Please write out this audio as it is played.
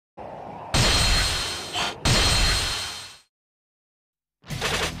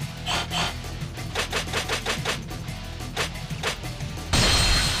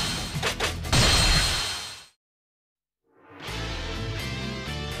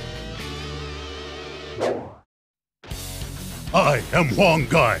I am Huang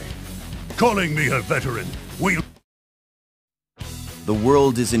Guy. Calling me a veteran, The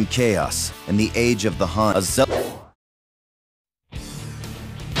world is in chaos, and the age of the Han.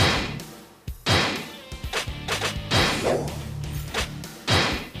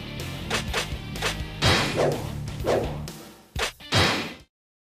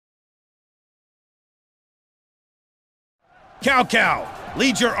 Cao Cao,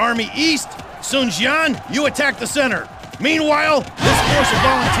 lead your army east. Sun Jian, you attack the center. Meanwhile, this force of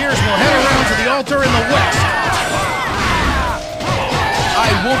volunteers will head around to the altar in the west. I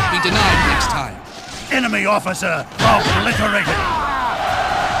won't be denied next time. enemy officer obliterated.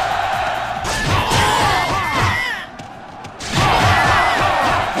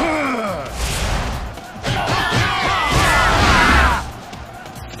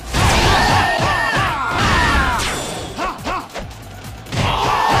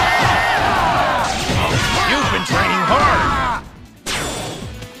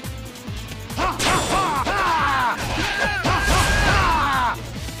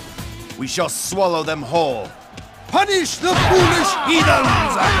 We shall swallow them whole. Punish the foolish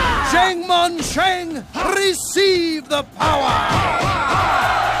heathens! Shengman Sheng, receive the power!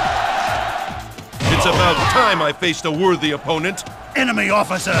 It's about time I faced a worthy opponent. Enemy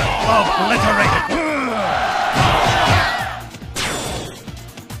officer obliterated.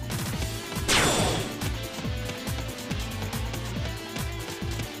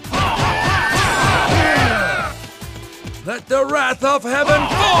 Let the wrath of heaven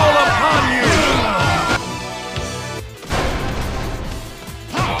fall upon you!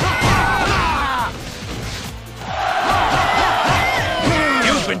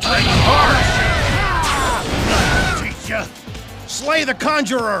 You've been training hard! Teacher! Slay the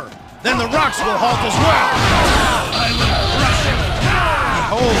conjurer! Then the rocks will halt as well! I will crush him!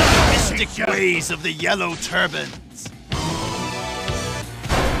 Behold the mystic Ways of the yellow turbans.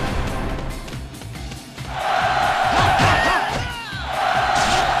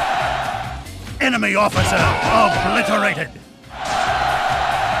 Enemy officer obliterated.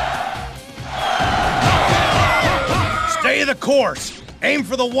 Stay the course! Aim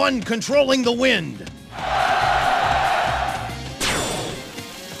for the one controlling the wind!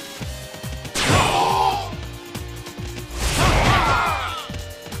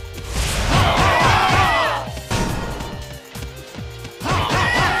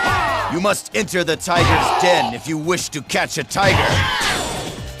 You must enter the tiger's den if you wish to catch a tiger.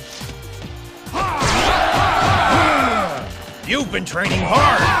 You've been training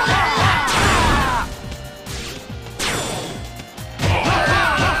hard!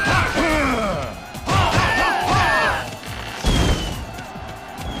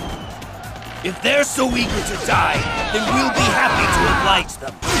 If they're so eager to die, then we'll be happy to oblige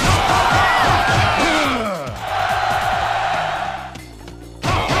them.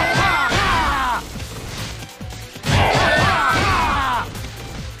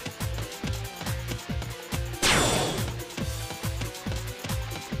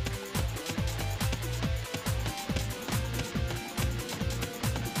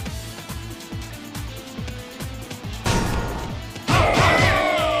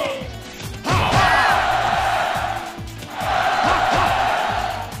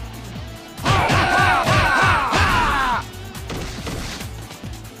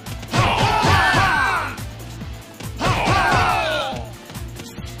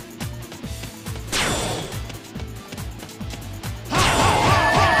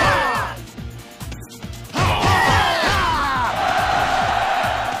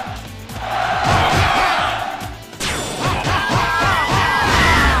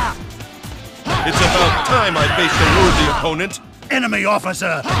 It's about time I faced a worthy opponent. Enemy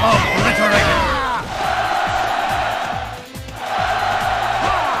officer obliterated.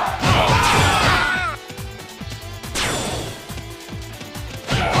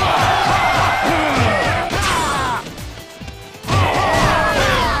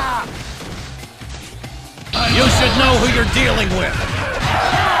 You should know who you're dealing with!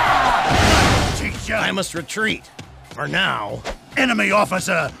 Teacher. I must retreat. For now. Enemy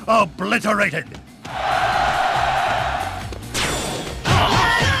officer obliterated.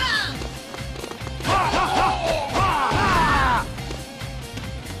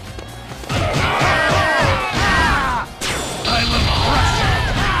 I will crush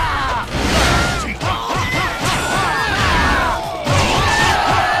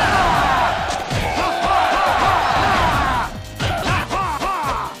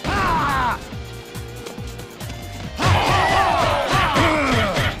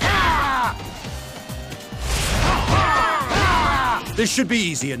This should be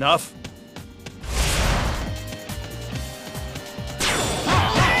easy enough.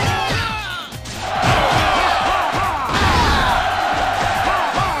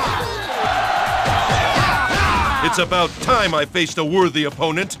 It's about time I faced a worthy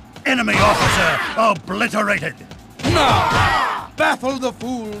opponent. Enemy officer obliterated. Now, baffle the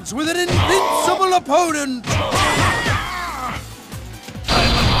fools with an invincible opponent!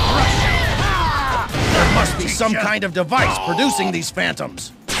 There must be some kind of device producing these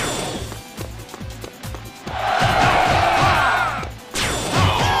phantoms.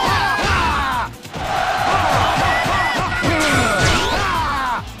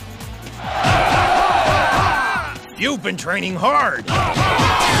 You've been training hard.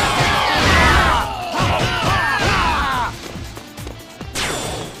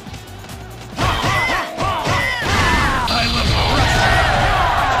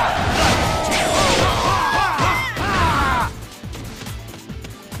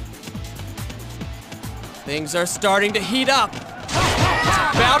 Things are starting to heat up. It's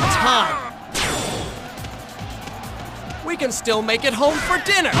about time. We can still make it home for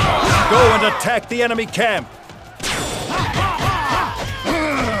dinner. Go and attack the enemy camp.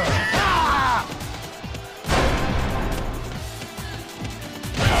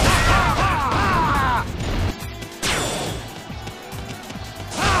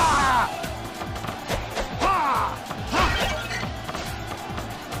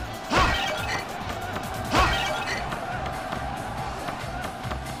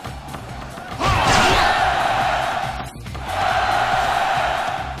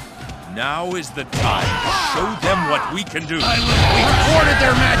 Now is the time to show them what we can do. We thwarted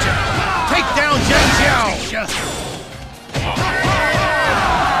their magic. Take down Zhang Xiao.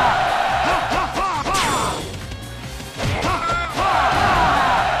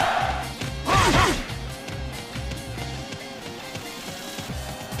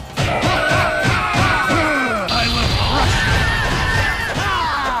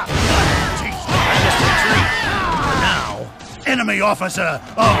 Enemy officer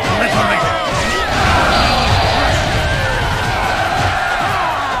obliterated.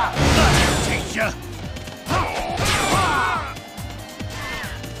 Teacher.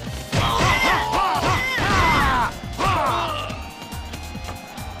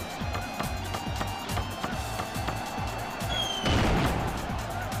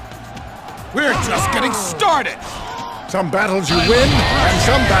 We're just getting started! Some battles you win, and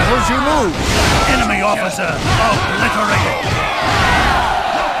some battles you lose. Enemy officer obliterated.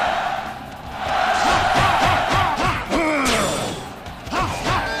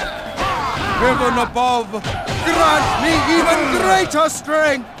 Heaven above, grant me even greater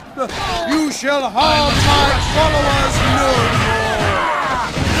strength! You shall harm my followers no more!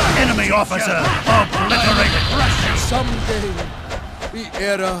 Enemy officer obliterated. Someday, the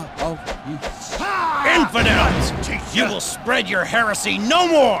era of peace. Infidels! You will spread your heresy no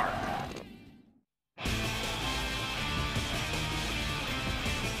more!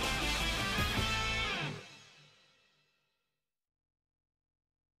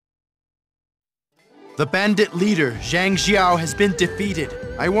 The bandit leader, Zhang Xiao, has been defeated.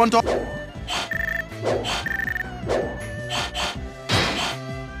 I want all...